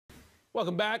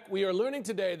Welcome back. We are learning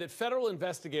today that federal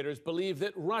investigators believe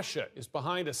that Russia is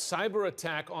behind a cyber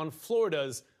attack on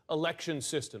Florida's election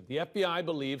system. The FBI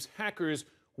believes hackers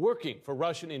working for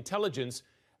Russian intelligence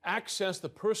accessed the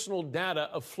personal data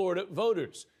of Florida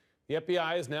voters. The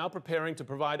FBI is now preparing to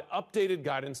provide updated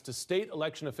guidance to state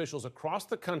election officials across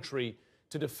the country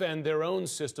to defend their own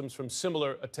systems from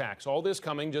similar attacks. All this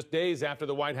coming just days after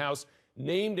the White House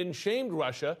named and shamed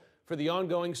Russia for the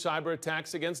ongoing cyber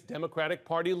attacks against Democratic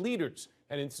Party leaders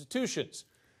and institutions.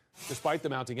 Despite the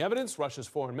mounting evidence, Russia's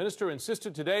foreign minister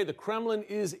insisted today the Kremlin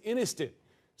is innocent.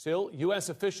 Still, U.S.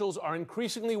 officials are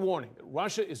increasingly warning that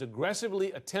Russia is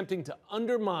aggressively attempting to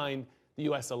undermine the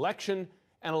U.S. election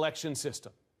and election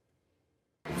system.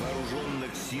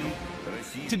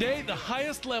 Today, the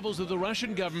highest levels of the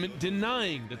Russian government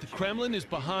denying that the Kremlin is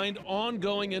behind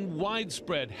ongoing and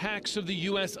widespread hacks of the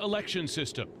U.S. election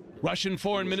system. Russian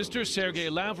Foreign Minister Sergei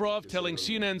Lavrov telling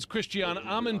CNN's Christian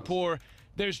Amanpour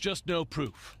there's just no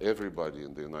proof. Everybody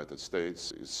in the United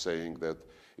States is saying that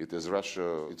it is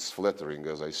Russia. It's flattering,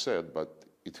 as I said, but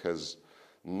it has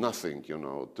nothing,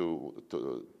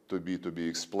 to be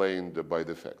explained by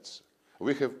the facts.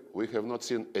 We have not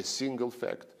seen a single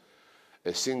fact,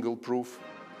 a single proof.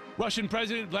 Russian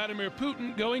President Vladimir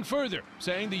Putin going further,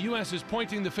 saying the U.S. is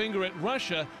pointing the finger at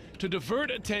Russia to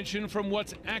divert attention from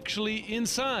what's actually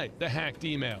inside the hacked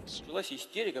emails.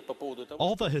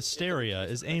 All the hysteria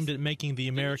is aimed at making the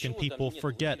American people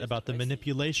forget about the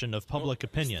manipulation of public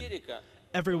opinion.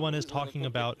 Everyone is talking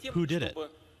about who did it.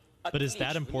 But is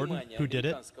that important, who did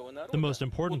it? The most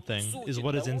important thing is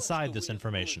what is inside this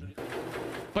information.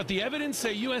 But the evidence,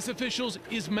 say U.S. officials,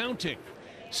 is mounting.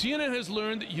 CNN has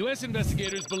learned that U.S.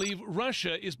 investigators believe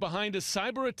Russia is behind a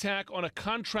cyber attack on a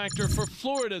contractor for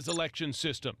Florida's election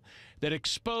system that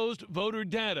exposed voter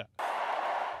data.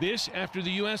 This after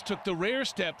the U.S. took the rare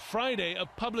step Friday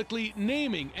of publicly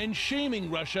naming and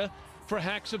shaming Russia for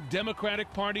hacks of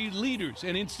Democratic Party leaders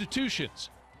and institutions.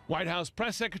 White House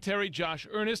Press Secretary Josh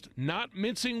Earnest not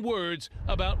mincing words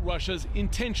about Russia's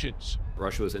intentions.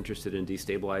 Russia was interested in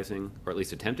destabilizing, or at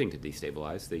least attempting to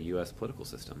destabilize, the U.S. political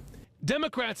system.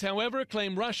 Democrats, however,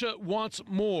 claim Russia wants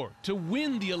more to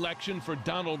win the election for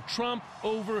Donald Trump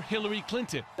over Hillary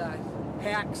Clinton. The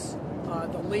hacks,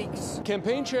 the leaks.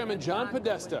 Campaign Chairman John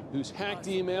Podesta, whose hacked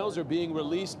emails are being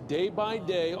released day by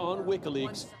day on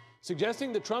WikiLeaks,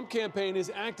 suggesting the Trump campaign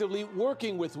is actively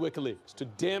working with WikiLeaks to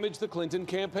damage the Clinton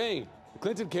campaign. The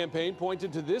Clinton campaign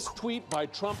pointed to this tweet by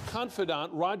Trump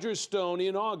confidant Roger Stone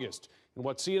in August, in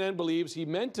what CNN believes he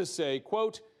meant to say,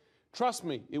 quote, "Trust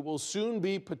me, it will soon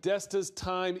be Podesta's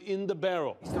time in the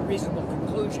barrel." It's the reasonable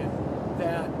conclusion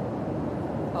that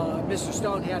Mr.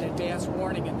 Stone had advance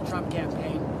warning and the Trump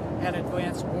campaign had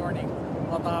advance warning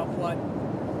about what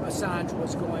Assange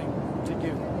was going to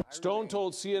do. Stone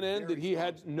told CNN that he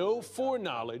had no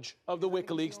foreknowledge of the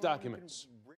WikiLeaks documents.